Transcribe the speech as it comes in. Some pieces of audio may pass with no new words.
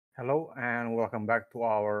Hello and welcome back to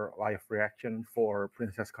our live reaction for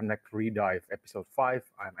Princess Connect Redive Episode 5.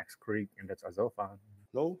 I'm X Creek and that's Azofan.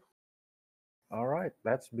 No? All right,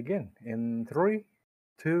 let's begin. In 3,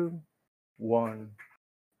 2, 1,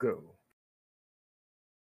 go.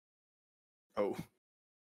 Oh.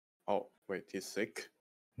 Oh, wait, he's sick?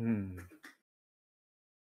 Hmm.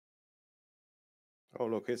 Oh,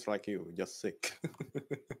 look, he's like you, just sick.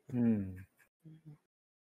 Hmm.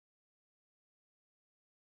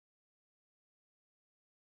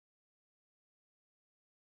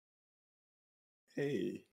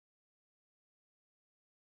 Hey.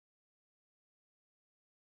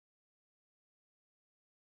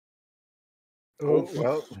 Oh,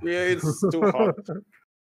 well. Yeah, it's too hot.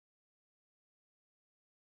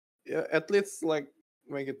 Yeah, at least, like,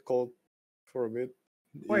 make it cold for a bit.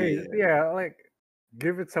 Wait, Yeah. like,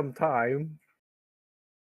 give it some time.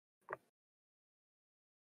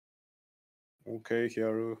 Okay,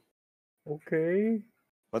 Hyaru. Okay.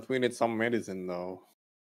 But we need some medicine now.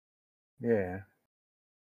 Yeah.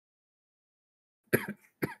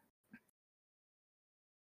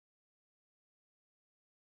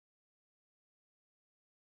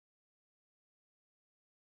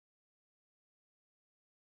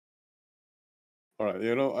 Alright,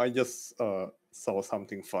 I just saw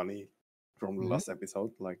something funny from the last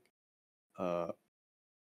episode, like Uh-huh.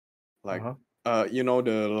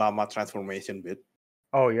 the llama transformation bit.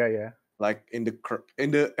 Oh, yeah. Like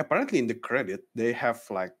apparently in the credit they have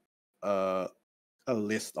like a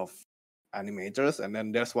list of animators, and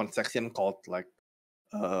then there's one section called like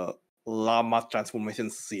llama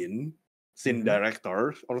transformation scene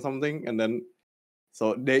director or something, and then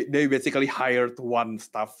so they basically hired one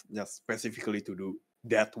staff just specifically to do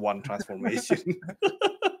that one transformation.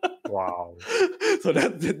 Wow. So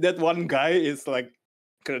that one guy is like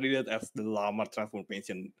credited as the llama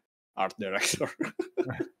transformation art director.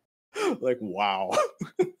 Like, wow.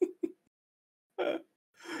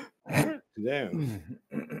 Damn.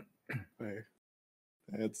 Hey,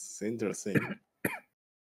 that's interesting.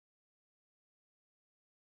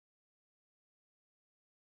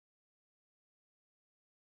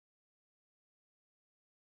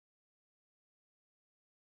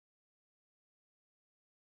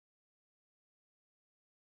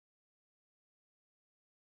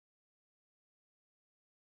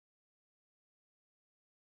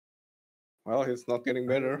 Well, he's not getting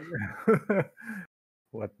better.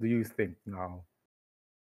 What do you think now?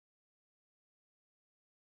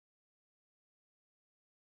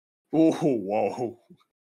 Oh, whoa.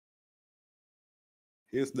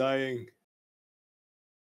 He's dying.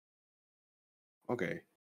 Okay.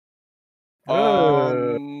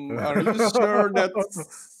 Are you sure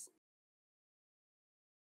that's...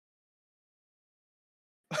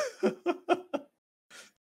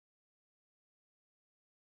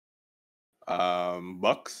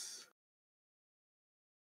 Bucks?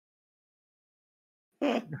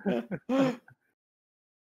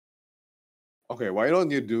 Okay, why don't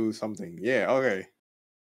you do something? Yeah, okay.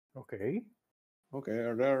 Okay. Okay,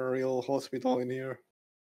 are there a real hospital in here?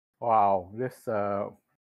 Wow, this doesn't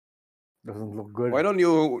look good. Why don't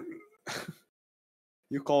you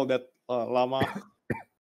you call that llama?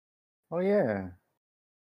 Oh yeah,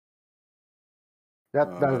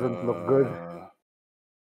 that doesn't look good.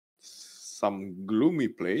 Some gloomy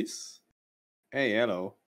place. Hey,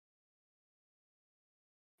 hello.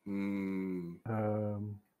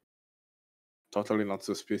 Totally not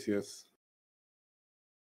suspicious.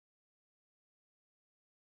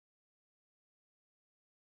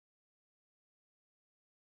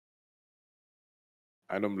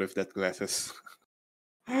 I don't believe that glasses.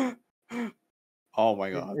 Oh my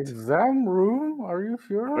god. Exam room? Are you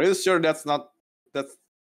sure? Are you sure that's not... That's...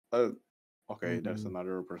 okay, there's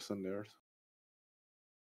another person there.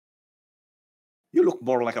 You look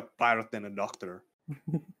more like a pirate than a doctor.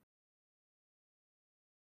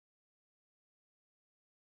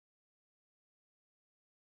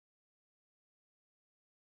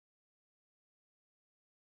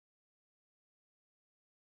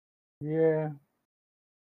 Yeah.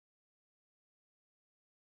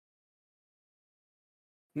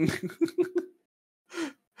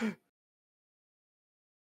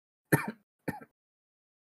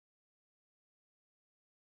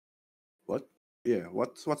 What? Yeah,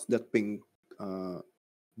 what's that pink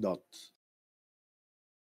dot?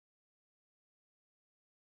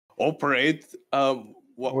 Operate?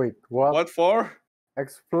 What? Wait, what? What for?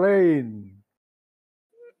 Explain.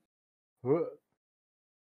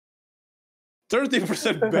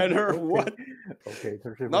 30% better? Okay. What? Okay,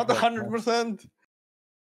 30%. Not 100%?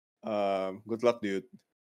 Good luck, dude.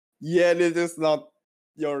 Yeah, this is not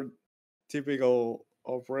your typical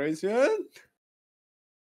Operation?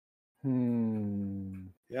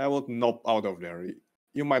 Yeah, I would nop out of there.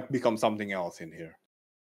 You might become something else in here.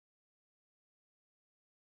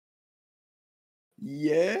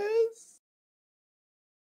 Yes?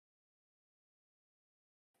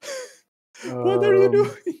 What are you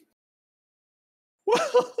doing?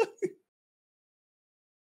 What?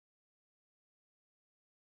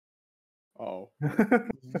 Oh.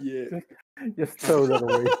 Yeah. Just throw that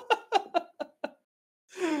away.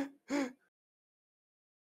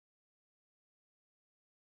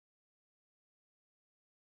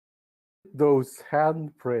 Those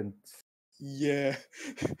handprints. Yeah.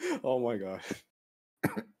 Oh my god.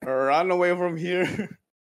 Run away from here.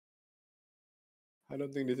 I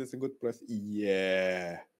don't think this is a good place.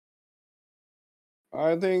 Yeah.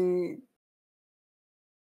 I think.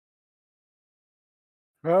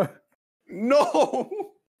 No!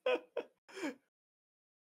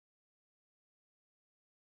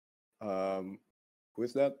 Who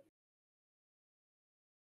is that?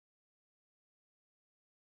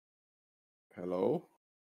 Hello?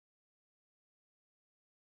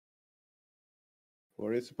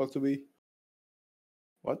 Where is it supposed to be?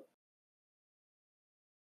 What?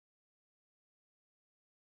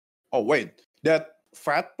 Oh, wait. That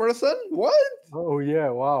fat person? What? Oh yeah,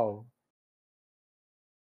 wow.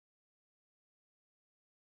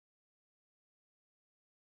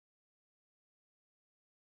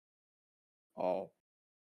 Oh.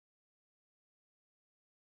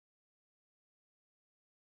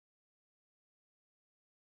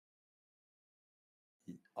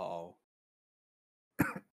 Oh.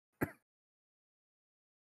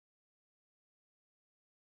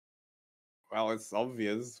 Well, it's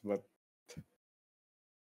obvious, but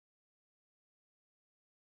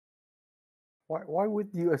Why would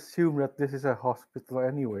you assume that this is a hospital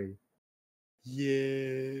anyway?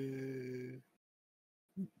 yeah.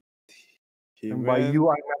 And by you,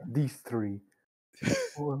 I meant these three.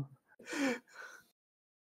 Well,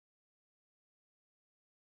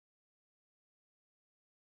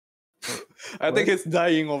 I think it's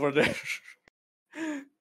dying over there.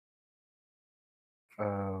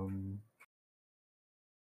 um,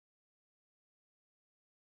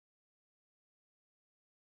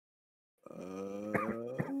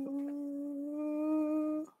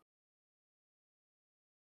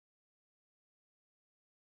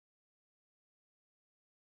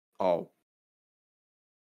 Oh.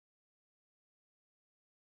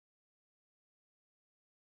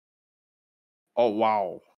 Oh,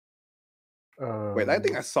 wow. Wait, I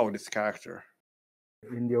think I saw this character.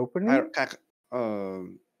 in the opening?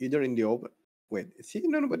 Either in the open. Wait, is he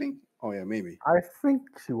in the opening? Oh, yeah, maybe. I think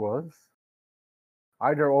she was.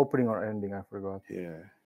 Either opening or ending, I forgot. Yeah.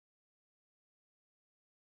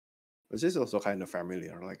 But she's also kind of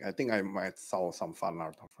familiar. Like, I think I might saw some fan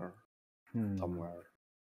art of her somewhere.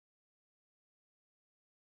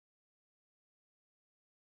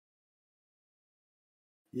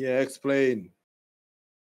 Yeah, explain.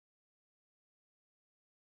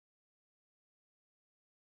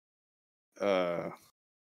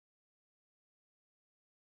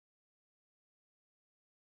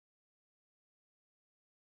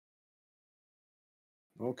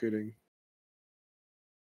 No kidding.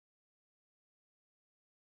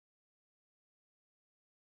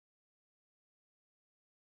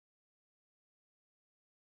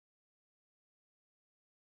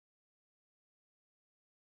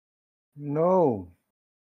 No.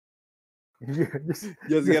 Yeah,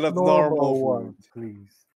 Just get us normal one, food.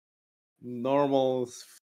 please. Normal.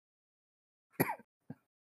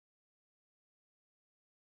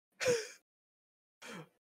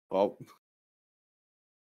 Oh.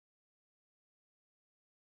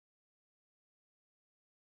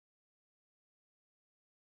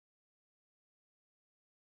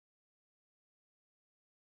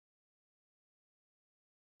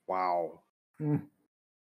 Wow.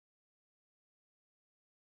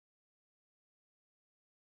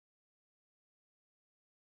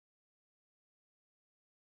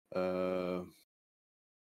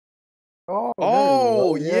 Oh,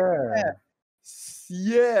 Oh, there you go. yeah.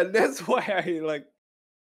 Yeah, that's why I like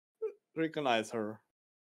recognize her.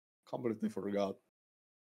 Completely forgot.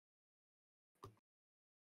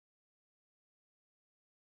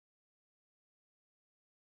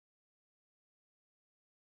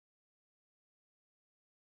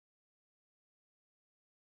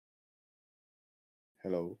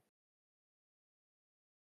 Hello.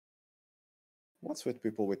 What's with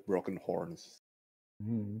people with broken horns?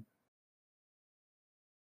 Mhm.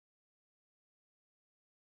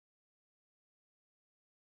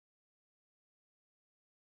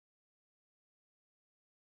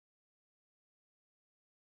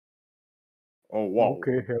 Oh wow.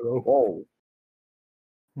 Okay, hello.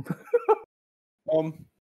 Whoa.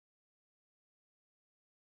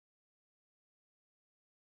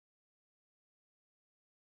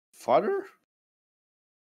 Father?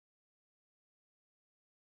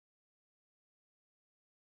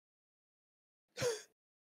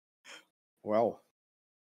 Well.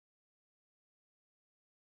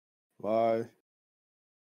 Bye.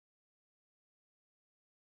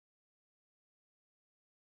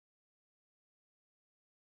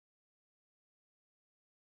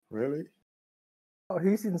 Really? Oh,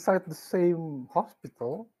 he's inside the same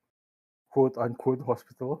hospital, quote unquote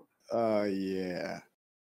hospital. Yeah.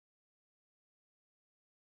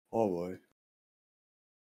 Oh boy.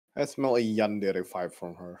 I smell a yandere vibe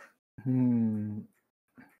from her.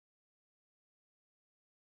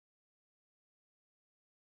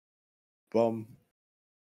 Bum.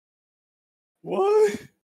 What?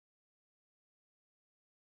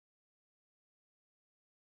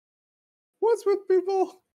 What's with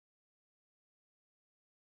people?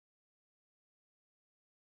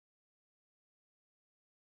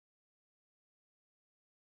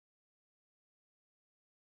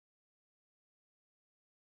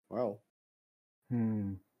 Well.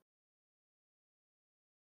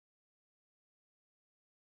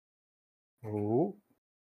 Oh.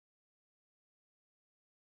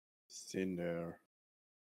 It's in there.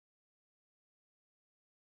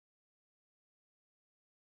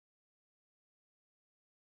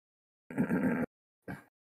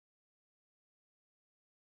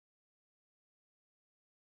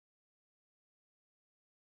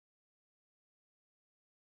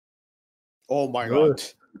 Oh my god.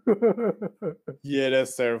 Yeah,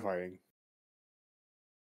 that's terrifying.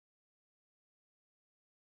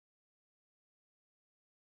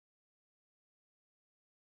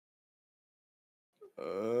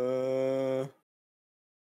 Oh.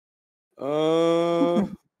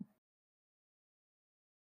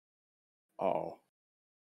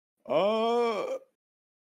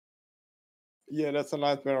 Yeah, that's a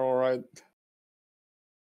nightmare, alright.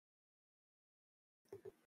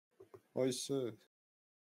 Oh shit.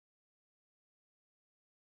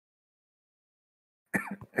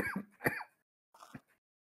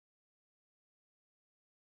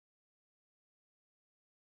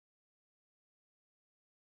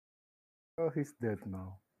 Oh, he's dead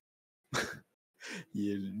now.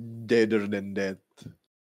 Yeah, deader than dead.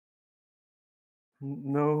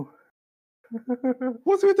 No.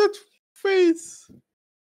 What's with that face?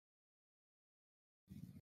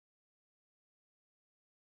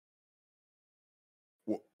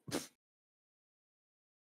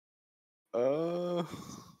 Uh.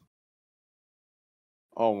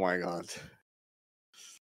 Oh my god.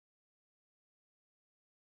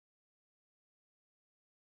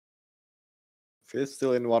 Face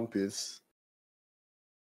still in one piece.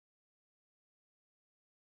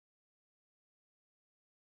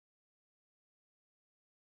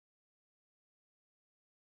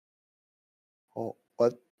 Oh,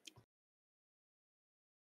 what?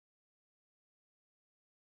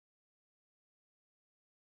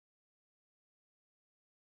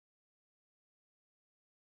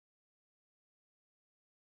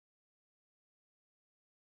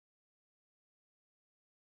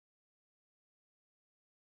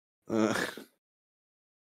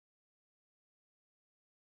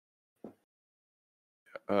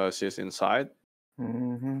 She's inside.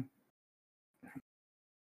 Mm-hmm.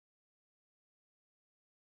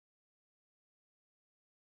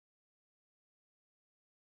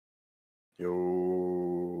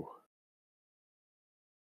 Yo.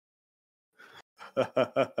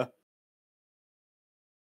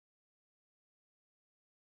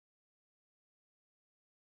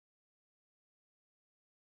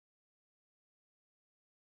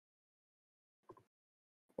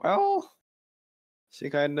 Well, she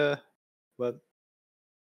kinda, but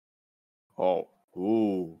oh,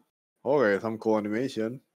 ooh, okay, some cool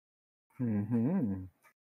animation. Mm-hmm.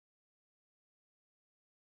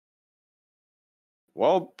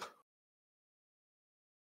 Well,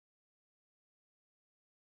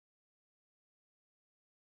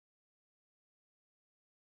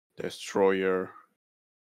 destroyer.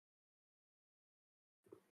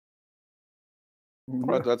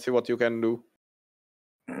 Alright, let's see what you can do.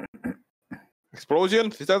 Explosion?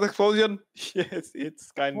 Is that explosion? Yes,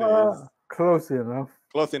 it's kinda is. Close enough.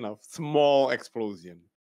 Close enough. Small explosion.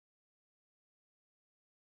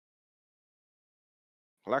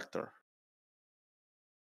 Collector.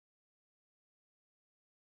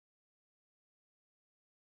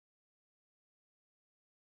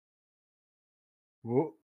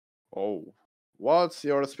 Whoa. Oh. What's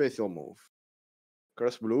your special move?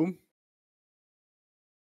 Curse Bloom?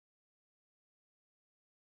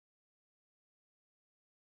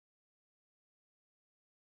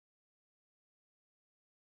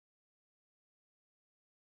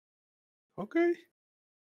 Okay.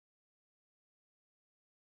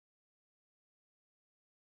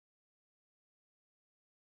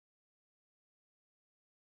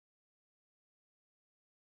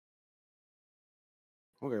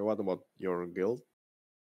 Okay, what about your guild?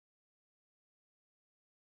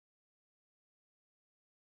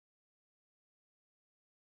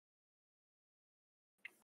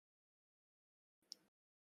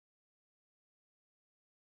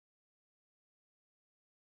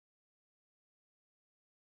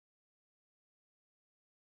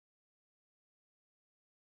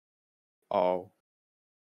 Oh.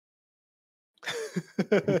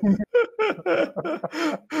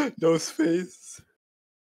 Those faces.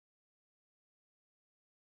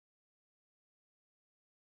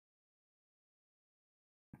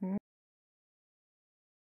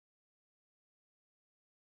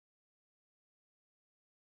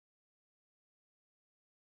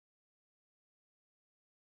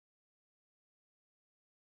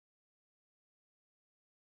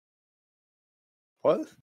 What?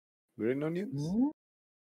 Green onions? Hmm?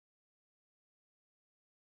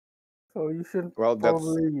 So you should Well, that's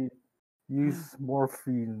probably use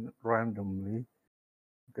morphine randomly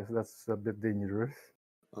because that's a bit dangerous.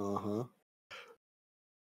 uh-huh.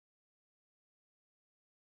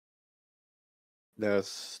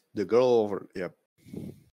 There's the girl over. Yep.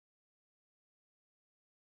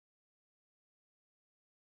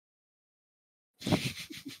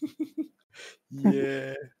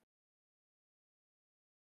 Yeah.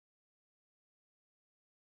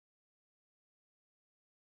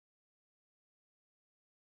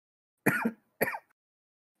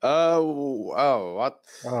 Oh, what?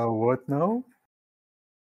 What now?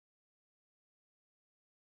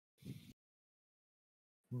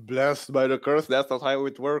 Blessed by the curse. That's not how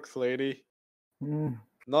it works, lady. Hmm.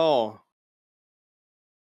 No.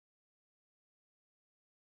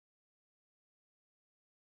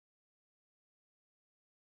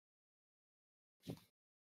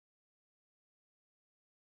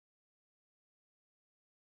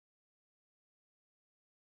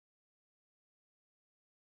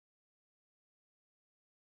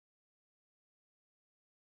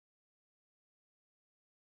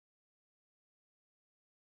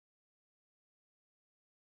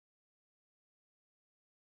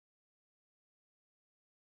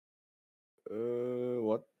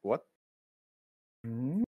 What? What?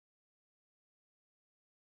 Hmm?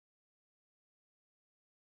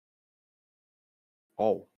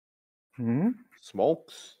 Oh, Hmm?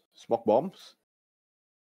 smokes? Smoke bombs?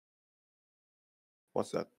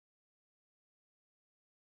 What's that?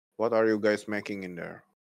 What are you guys making in there?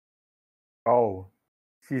 Oh,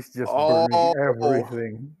 she's just burning Oh,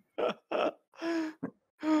 everything.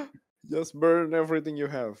 just burn everything you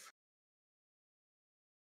have.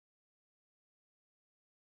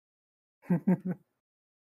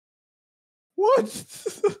 What?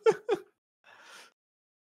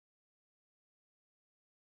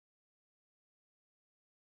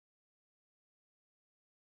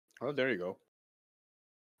 Oh, there you go.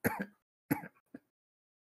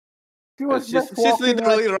 She was just She's walking like,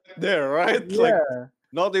 literally right there, right? Like yeah,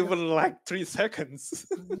 not even like 3 seconds.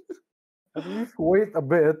 at least wait a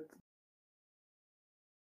bit.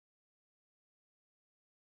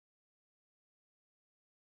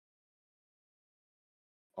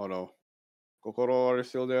 Oh no, Kokoro, are you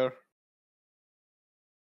still there?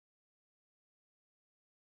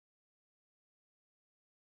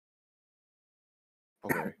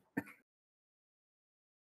 Okay,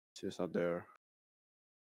 she's not there.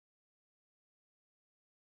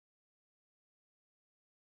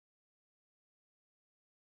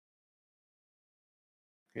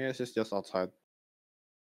 Yeah, she's just outside.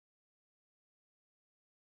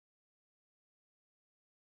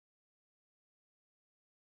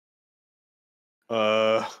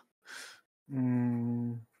 Uh,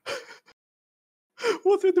 Mm,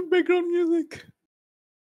 what's with the background music?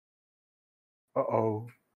 uh-oh.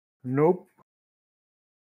 Nope.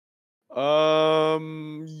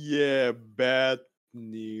 Yeah, bad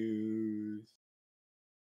news.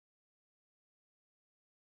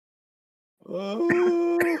 Uh,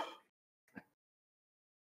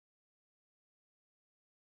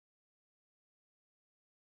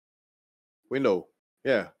 window.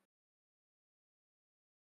 Yeah.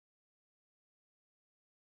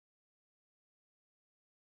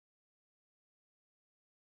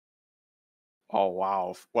 Oh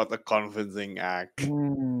wow, what a convincing act.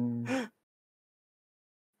 Mm.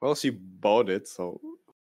 Well, she bought it, so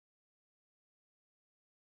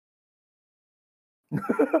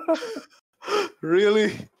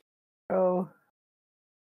really. Oh,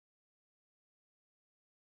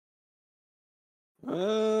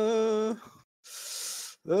 Uh,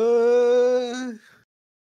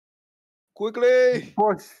 quickly.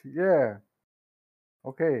 Push, yeah.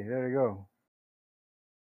 Okay, there you go.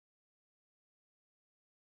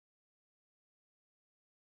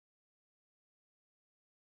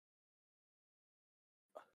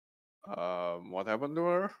 What happened to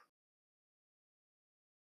her?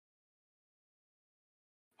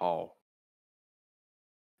 Oh,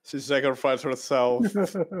 she sacrificed herself.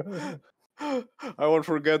 I won't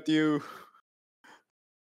forget you.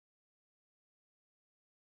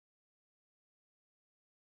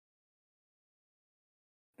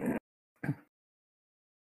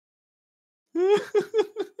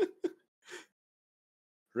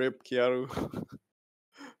 Rip Kiaru.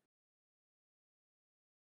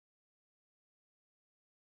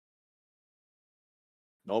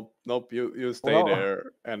 Nope. You stay Well,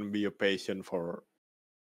 there and be a patient for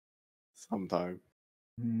some time.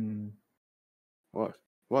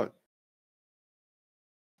 What?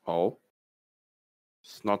 Oh,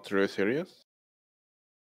 it's not really serious.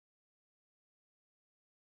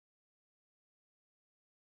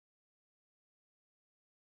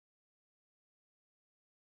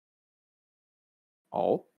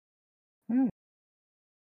 Oh.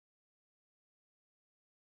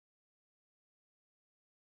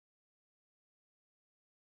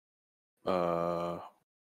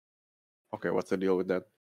 Okay, what's the deal with that?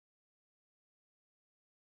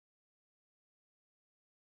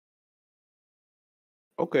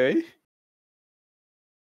 Okay,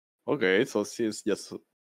 so she's just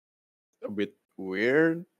a bit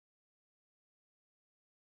weird.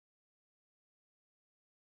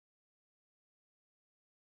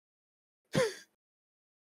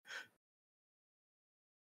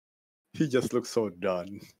 He just looks so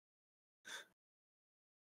done.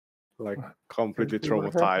 Like completely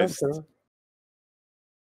traumatized.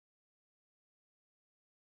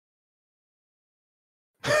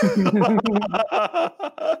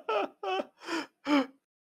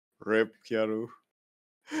 Rip Kiaru.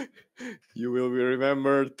 You will be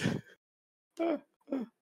remembered.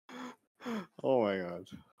 Oh my god.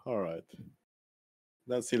 Alright.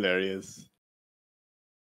 That's hilarious.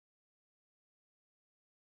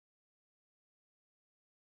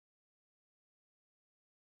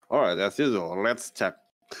 Alright, as usual, let's check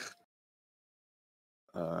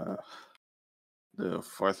the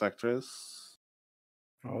voice actress.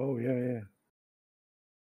 Oh, yeah.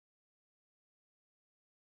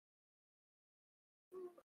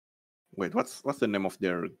 Wait, what's the name of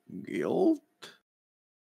their guild?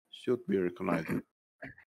 Should be recognized.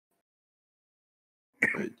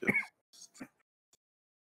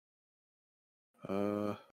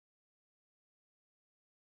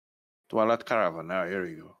 Twilight Caravan. Now here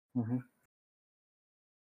we go.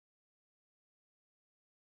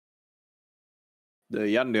 The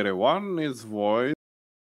Yandere one is voiced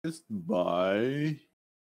by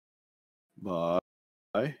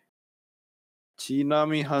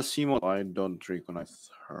Chinami Hashimoto. I don't recognize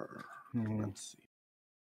her. Let's see.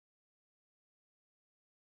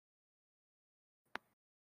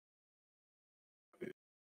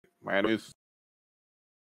 Man is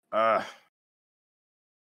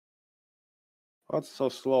what's so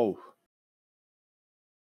slow?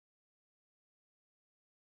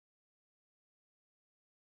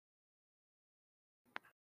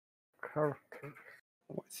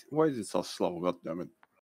 Why is it so slow? God damn it.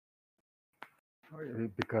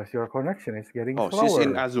 Because your connection is getting slower. She's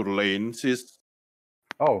in Azur Lane. She's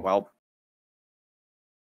well.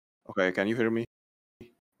 Okay, can you hear me?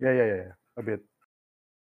 Yeah. A bit.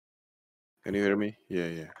 Can you hear me?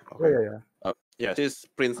 Yeah. Okay. Yeah. She's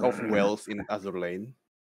Prince of Wales in Azur Lane.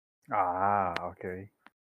 Okay.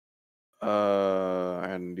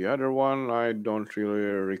 And the other one I don't really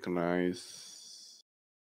recognize.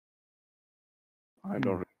 I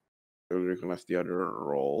don't really recognize the other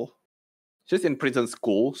role. She's in prison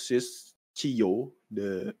school. She's Chiyo,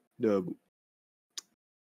 the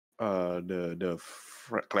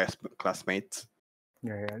classmate.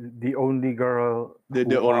 Yeah, the only girl.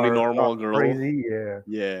 The only normal girl. Crazy,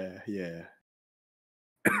 yeah.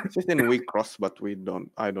 She's in Week Cross, but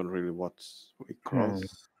I don't really watch Week Cross.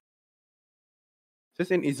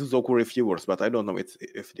 She's in Izuzoku Reviewers, but I don't know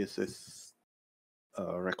if this is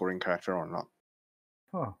a recurring character or not.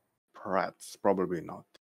 Perhaps, probably not.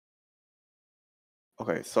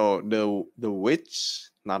 Okay, so the witch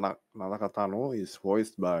Nanaka Tano is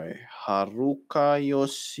voiced by Haruka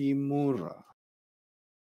Yoshimura.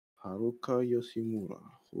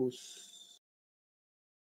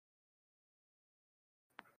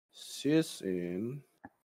 She's in.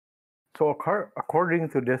 So according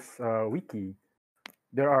to this wiki,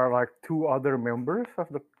 there are like two other members of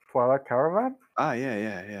the Twilight Caravan.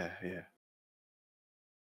 Yeah.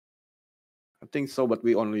 I think so, but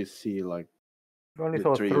we only see like We only the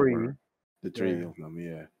saw three of three. her, the three Yeah. of them.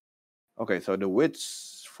 Yeah. Okay, so the witch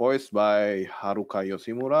voiced by Haruka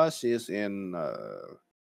Yoshimura. She's in.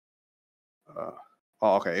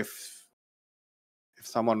 Oh, okay. If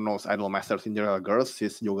someone knows Idolmaster Cinderella Girls,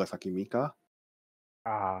 she's Yoga Sakimika.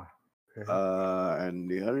 Ah. Okay. And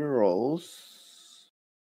the other roles.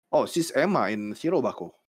 Oh, she's Emma in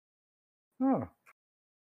Shirobako. Oh.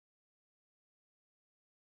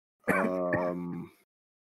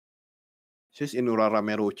 She's in Urara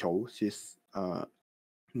Merucho. She's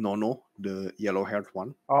Nono, the yellow-haired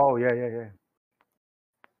one. Oh yeah.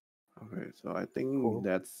 Okay, so I think Cool.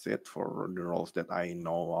 that's it for the roles that I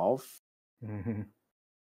know of. Mhm.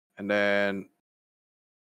 And then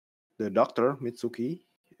the doctor, Mitsuki,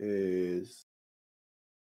 is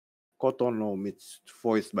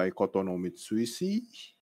voiced by Kotono Mitsuishi.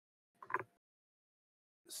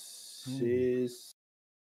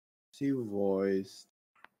 She voiced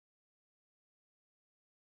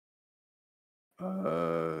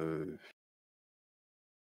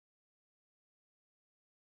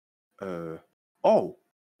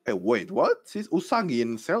wait, what? She's Usagi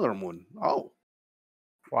in Sailor Moon. Oh.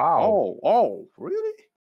 Wow. Oh, really?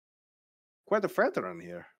 Quite a veteran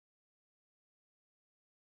here.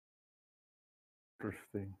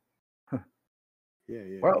 Interesting.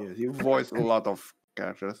 Yeah. Well- He voiced a lot of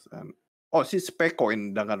characters, and she's Peko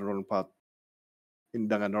in Danganronpa.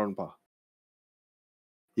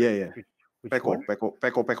 Yeah. Which one?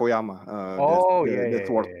 Peko Yama. Oh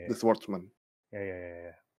the swordsman.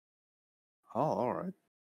 Yeah. Oh, all right.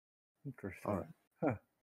 Interesting. All right. Huh.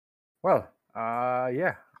 Well,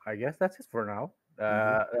 yeah. I guess that's it for now.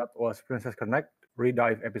 That was Princess Connect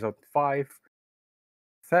Redive episode 5.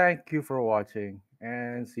 Thank you for watching,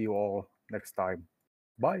 and see you all next time.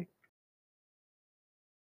 Bye.